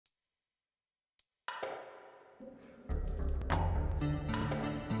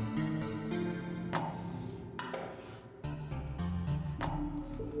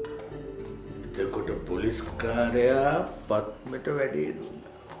එතකොට පොලිස් කාර්යයා පත්මට වැඩේ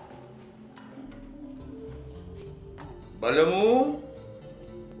දුන්නා. බලමු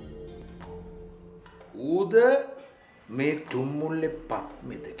ඌද මේ තුම්මුල්ලේ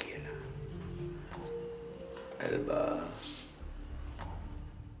පත්මෙද කියලා. එල්බා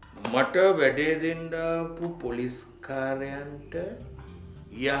මට වැඩේ දෙන්න ආපු පොලිස් කාර්යයන්ට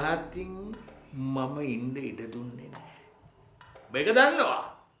යහතින් මම ඉන්න ඉඩ දුන්නේ නැහැ. මේක දන්නවා?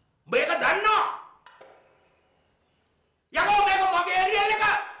 මේක දන්නවා? යකෝ මේක මගේ ඒරියල් එක.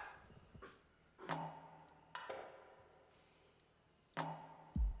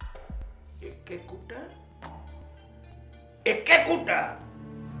 එකෙකුට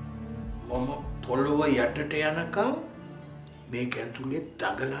මම පොළොව යටට යනකම් මේක ඇතුලේ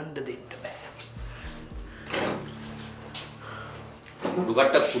දඟලන්න දෙන්න බෑ.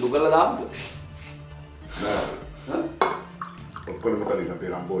 කුඩු කරලා දාමුද? නෑ. ඔක්කොම කලින් අපේ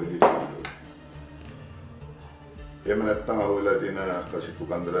රම්බෝ ඉලිට. එහෙම නැත්නම් අහුවෙලා තියෙන කසිප්පු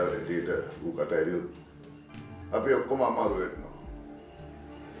කන්දර හැටියට ඌ කට ඇරියොත් අපි ඔක්කොම අමාරු වෙනවා.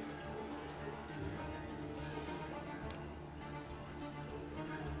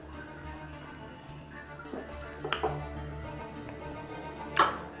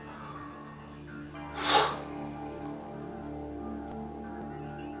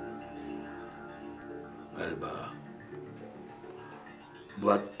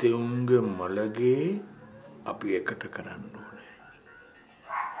 වත්තෙවුන්ගේ මලගේ අපි එකට කරන්න ඕනේ.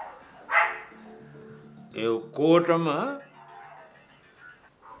 ඒ ඔක්කොටම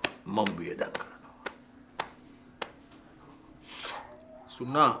මම වියදම් කරනවා.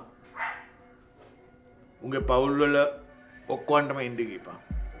 සුනා උගේ පවුල් වල ඔක්කොන්ටම ඉන්න ගිපන්.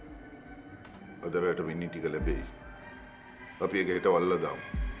 අද රැට මිනි ටික ලැබෙයි. අපි ඒක හිට වල්ලා දාමු.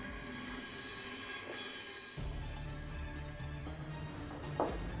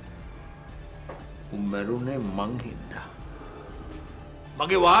 මරුනේ මං හින්දා.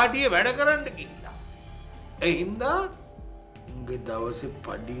 මගේ වාඩිය වැඩ කරන්න ගිහිල්ලා. ඒ හින්දා උන්ගේ දවසේ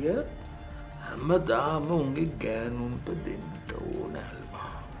පඩිය හැමදාම උන්ගේ ගෑනුන්ට දෙන්න ඕන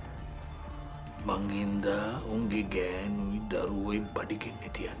අල්මා. මං හින්දා උන්ගේ ගෑනුයි දරුවෝයි බඩගින්න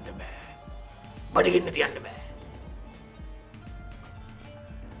තියන්න බෑ. බඩගින්න තියන්න බෑ.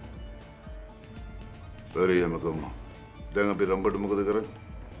 හරියම කොම්ම. දැන් අපි රම්බට මොකද කරන්නේ?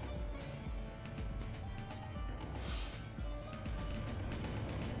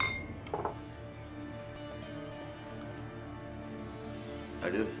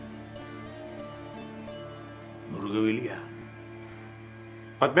 මුරුගවිලියා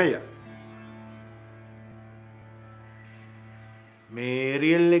පත්මය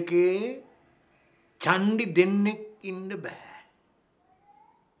මේරියල් එකේ චණ්ඩි දෙන්නෙක් ඉන්න බෑ.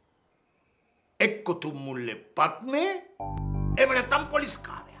 එක්ක තුම්මුල්ලේ පත්මේ එහෙම නැත්නම් පොලිස්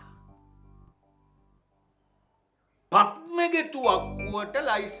කාර්යයා. පත්මේගේ තුවක්කුවට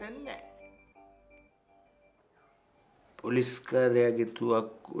ලයිසන් නැහැ. පොලිස් කාර්යයාගේ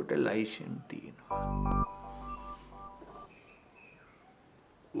තුවක්කුවට ලයිසන් තියෙනවා.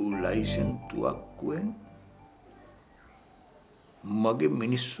 ඌ ලයිසන් තුවක්කුවෙන් මගේ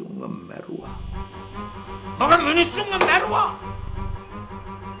මිනිස්සුන්ව මැරුවා. මගේ මිනිස්සුන්ව මැරුවා.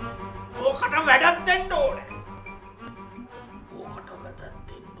 ඕකට වැඩක් දෙන්න ඕනේ. ඕකට වැඩක්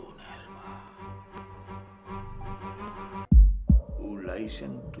දෙන්න ඕනේ අල්මා. ඌ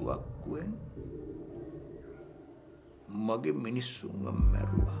ලයිසන් තුවක්කුවෙන් මගේ මිනිස්සුන්ව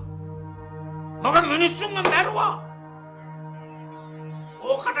මැරුවා. මගේ මිනිස්සුන්ව මැරුවා.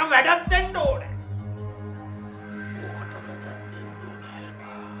 ඕකට වැඩක් දෙන්න ඕනේ. ඕකට වැඩක් දෙන්න ඕනේ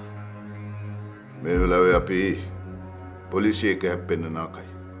අල්මා. මේ වෙලාවේ අපි පොලිසිය එක හැප්පෙන්න නාකයි.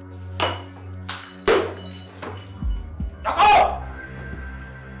 යකෝ!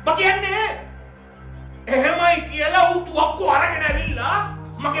 බකියන්නේ එහෙමයි කියලා ඌ තුවක්කුව අරගෙන ඇවිල්ලා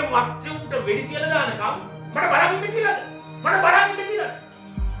මගේ වත්තේ උන්ට වෙඩි තියලා දානකම් මට බලන් ඉන්න කියලාද? මට බලන් ඉන්න කියලාද?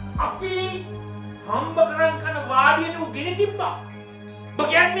 අපි හම්බ කරන් කන වාඩියට ඌ ගිනි තිබ්බා. ඔබ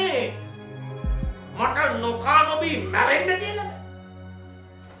කියන්නේ මට නොකා නොබී මැරෙන්න කියලාද?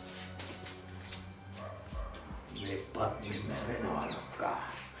 මේ පත්මේ මැරෙනවා ලොක්කා.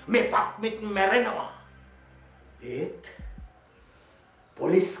 මේ පත්මෙත් මැරෙනවා. ඒත්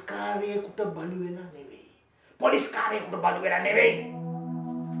පොලිස් කාර්යයකට බලු වෙලා නෙවෙයි. පොලිස් කාර්යයකට බලු වෙලා නෙවෙයි.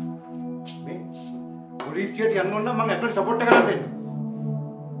 මේ පොලිසියට යන්න ඕන නම් මම ඇතුළේ සපෝට් එක කරන් දෙන්න.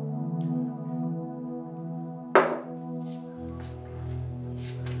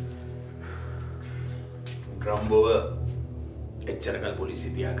 රම්බෝව එච්චරකල්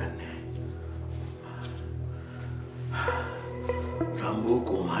පොලිසිය තියාගන්නේ. රම්බෝ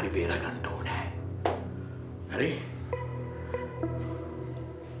කොහොම හරි බේරගන්න ඕනේ. හරි?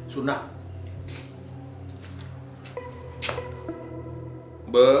 සුනා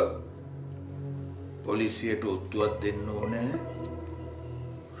පොලිසියට ඔත්තුවක් දෙන්න ඕනේ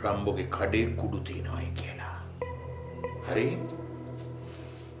රම්බෝගේ කඩේ කුඩු තියනවායි කියලා. හරි?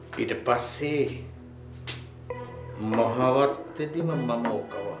 ඊට පස්සේ මහවත්තේදීම මම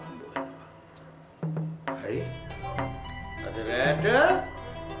ඕකව හම්බ වෙනවා. හරි? අද රැට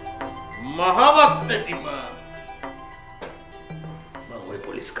මහවත්තේදීම මම ওই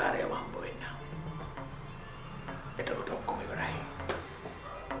පොලිස් කාර්යව හම්බ වෙන්න. එතකොට ඔක්කොම ඉවරයි.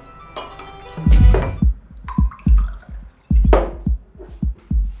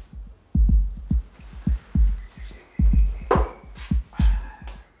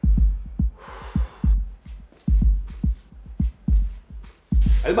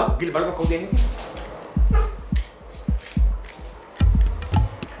 Alba, gila balik kau dia ni.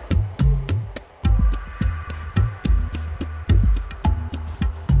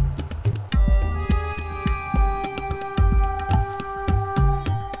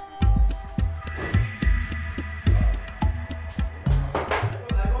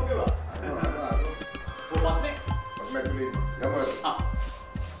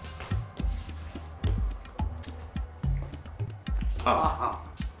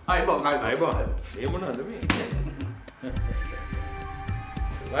 Dia mana tu ni?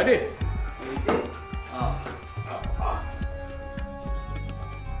 Ada?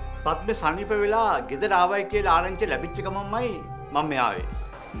 පත්මේ සනීප වෙලා ගෙදර ආවයි කියලා ආරංචි ලැබිච්ච ගමන්මයි මම මේ ආවේ.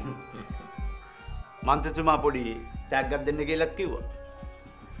 මන්ත්‍රීතුමා පොඩි තෑග්ගක් දෙන්න කියලා කිව්වා.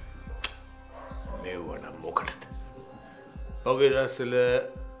 මෙවන මොකටද? ඔගේ දැසල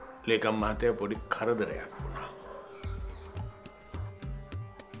ලේකම් මහත්තයා පොඩි කරදරයක් වුණා.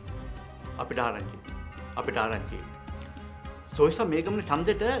 අපිට ආරංචි. සෝයිසා මේ ගමනේ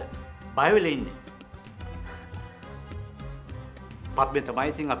ඡන්දෙට බය වෙලා ඉන්නේ. පත්මේ තමයි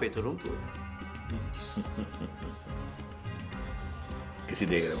ඉතින් අපේ තුරුම්පුව. කිසි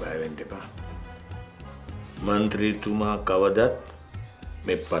දෙයකට බය වෙන්න එපා. මන්ත්‍රීතුමා කවදත්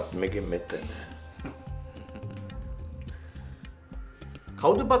මේ පත්මේගේ මෙතන.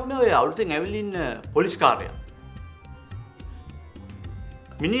 කවුද පත්මේ ඔය අලුතෙන් ඇවිල්ලා ඉන්න පොලිස් කාර්යය?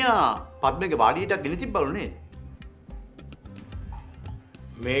 මිනිහා පත්මේගේ වාඩියට ගෙන තිබ්බලු නේද?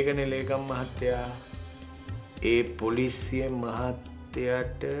 මේකනේ ලේකම් මහත්තයා ඒ පොලිසිය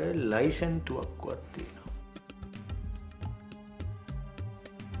මහත්තයාට ලයිසන්තුවක්වත් තියෙනවා.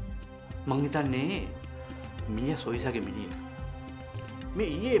 මං හිතන්නේ මිනිහා සොයිසගේ මිනිහ. මේ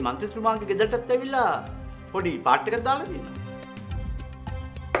ඊයේ මන්ත්‍රීතුමාගේ ගෙදරටත් ඇවිල්ලා පොඩි පාට් එකක් දාලා තියෙනවා.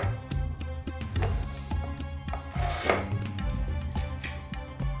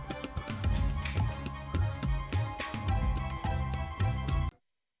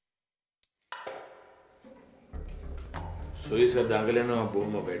 සොයිස දඟලනවා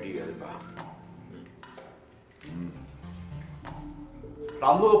බොහොම වැඩි අල්බා.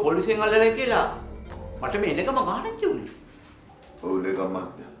 රම්බෝව පොලිසියෙන් අල්ලලා කියලා මට මේ එනකම ගානක් යුනේ. ඔව් ලේකම්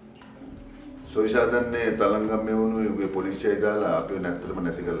මහත්තයා. සොයිසා දන්නේ තලංගම් මෙවුණු යුගේ පොලිසියයි දාලා අපිව නැත්තරම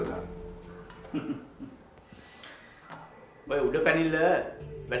නැති කරලා දාන්න. ඔය උඩ පැනිල්ල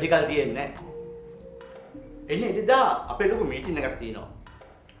වැඩි කල් තියෙන්නේ නැහැ. එන්නේ එදා අපේ ලොකු මීටින් එකක් තියෙනවා.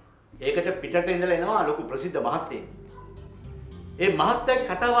 ඒකට පිටට ඉඳලා එනවා ලොකු ප්‍රසිද්ධ මහත්තයෙක්. ඒ මහත්තයාගේ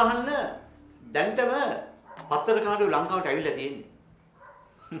කතාව අහන්න දැන්ටම පත්තරකාරයෝ ලංකාවට ඇවිල්ලා තියෙන්නේ.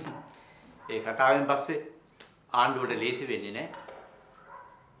 ඒ කතාවෙන් පස්සේ ආණ්ඩුවට ලේසි වෙන්නේ නැහැ.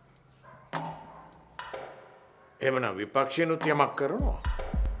 එහෙමනම් විපක්ෂයනුත් යමක් කරනවා.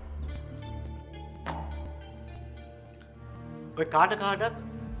 ඔය කාටත්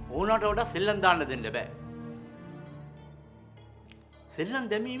ඕනට වඩා සෙල්ලම් දාන්න දෙන්න බෑ. සෙල්ලම්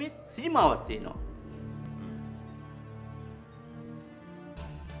දැමීමේ සීමාවක් තියෙනවා.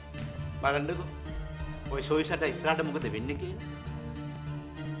 බලන්නකෝ ඔය සොයිසට ඉස්සරහට මොකද වෙන්නේ කියලා.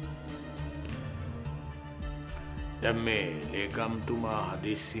 දැන් මේ ලේකම්තුමා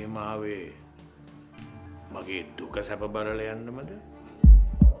හදිස්සියම ආවේ මගේ දුක සැප බරලා යන්නමද?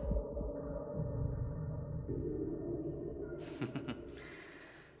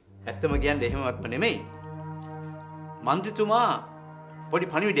 ඇත්තම කියන්නේ එහෙමවත්ම නෙමෙයි. මන්ත්‍රීතුමා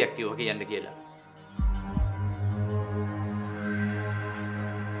පොඩි පණිවිඩයක් කිව්වා කියන්න කියලා.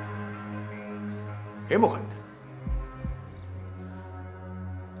 ඒ මොකක්ද?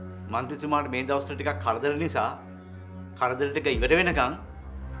 මන්ත්‍රීතුමාට මේ දවස්වල ටිකක් කරදර නිසා කරදර ටික ඉවර වෙනකන්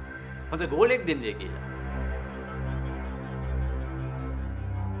හොඳ ගෝලෙක් දෙන්නේ කියලා.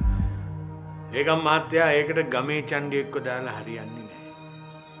 ලේකම් මහත්තයා ඒකට ගමේ චණ්ඩියෙක්ව දාලා හරියන්නේ නැහැ.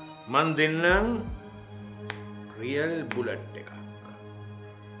 මන් දෙන්නම් රියල් බුලට් එකක්.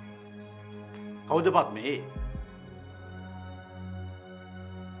 කවුද පත්මේ?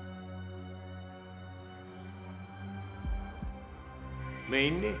 මේ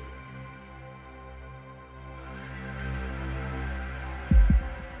ඉන්නේ.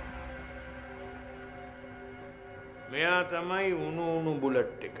 මෙයා තමයි උණු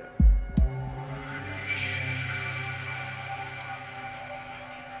බුලට් එක.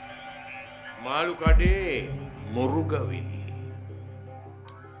 මාළු කඩේ මුරුගවිලි.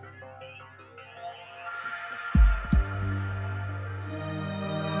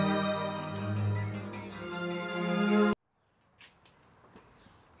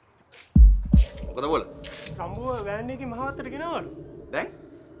 මොකද බෝල? රම්බුව වෑන් එකේ මහවත්තට ගෙනවලු. දැන්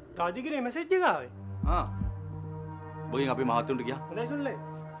රාජිකේ මැසේජ් එක ආවේ. බොයින් අපි මහත්තුන්ට ගියා. හොඳයි සුල්ලේ.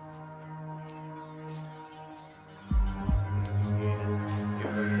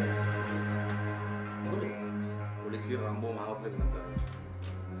 මොකද? පොලිසිය රම්බෝ මහවත්තට ගෙනත්තා.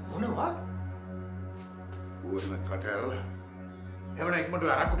 මොනවා? ඌරන කට ඇරලා. එවන ඉක්මනට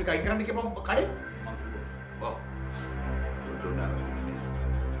අරක්කු ටික අයින් කරන්න කියපම් කඩේ. ඔව්. උන්ට නරක.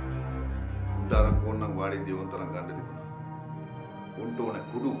 උන්ට ඕනනම් වාඩි දියුන්තරම් ගන්න තිබුණා. උන්ට ඕන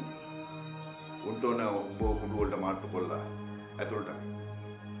කුඩු. උන්ට ඕන ඔබ කුඩු වලට මාට්ටු කොල්ලා. ඇතුළට.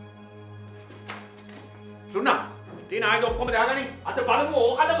 සුන්නා. තියෙන ආයුධ ඔක්කොම දාගනි. අද බලමු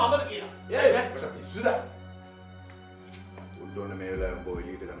ඕකද මමද කියලා. ඒ මට පිස්සුද? උන්ට ඕන මේ වෙලාවේ ඔබ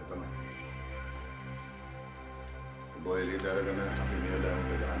එළියට ගන්න තමයි. ඔබ එළියට අරගෙන අපි මේ වෙලාවේ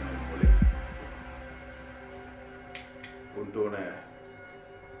උන්ට ගන්න මොලේ. උන්ට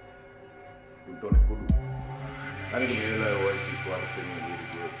ඕන kudu. Ani ke mela wa si kuartse ni diri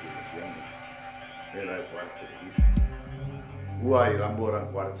dia yani. Mela kuartse his. Uai ramboran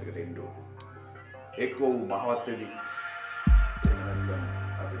kuartse ke dendo. Eko mahawattedi. Enakam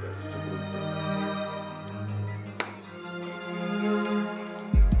apita sukuru.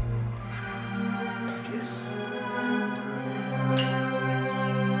 Yes.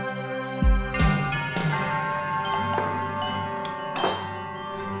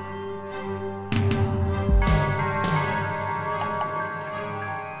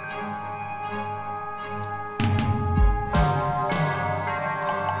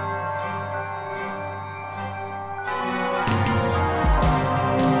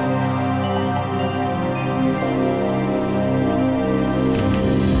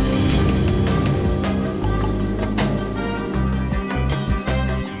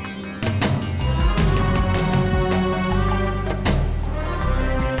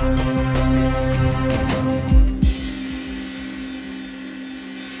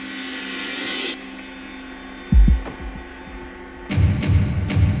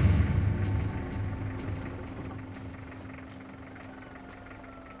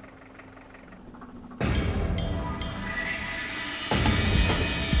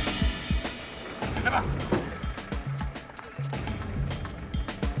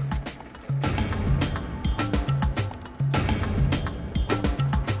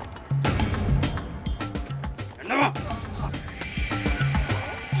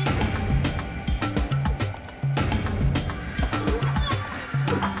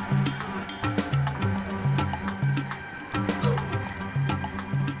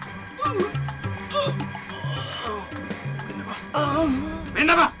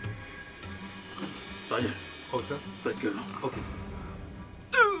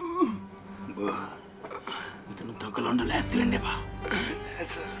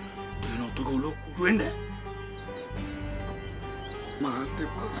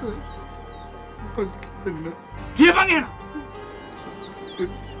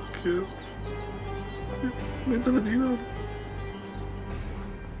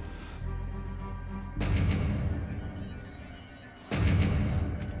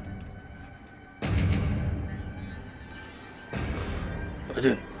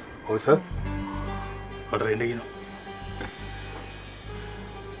 Rajan, oh sir, ada yang lagi no?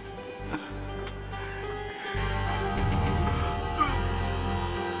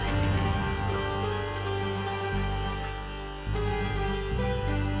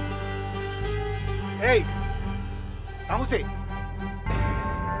 Hey, kamu sih?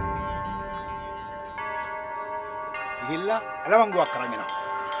 Gila, alam gua kerangnya.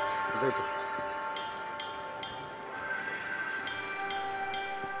 Betul.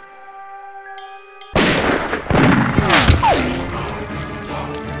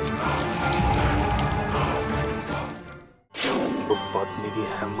 පත්නිගේ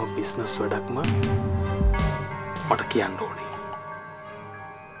හැම business වැඩක්ම මට කියන්න ඕනේ.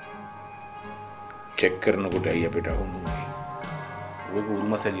 Check කරනකොට අයිය අපිට අහුණුනේ. ඔයක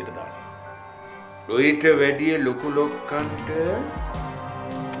උරුම සැලියට දාන්න. ඔයිට වැඩිය ලොකු ලොක්කන්ට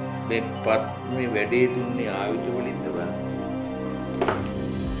මේ පත්මේ වැඩේ දුන්නේ ආයුධ වලින්ද බලන්න.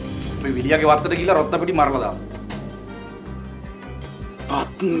 මේ විලියාගේ වත්තට ගිහලා රොත්ත පිටි මරලා දාන්න.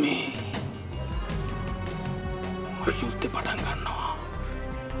 පත්මේ යුද්ධ පටන් ගන්නවා.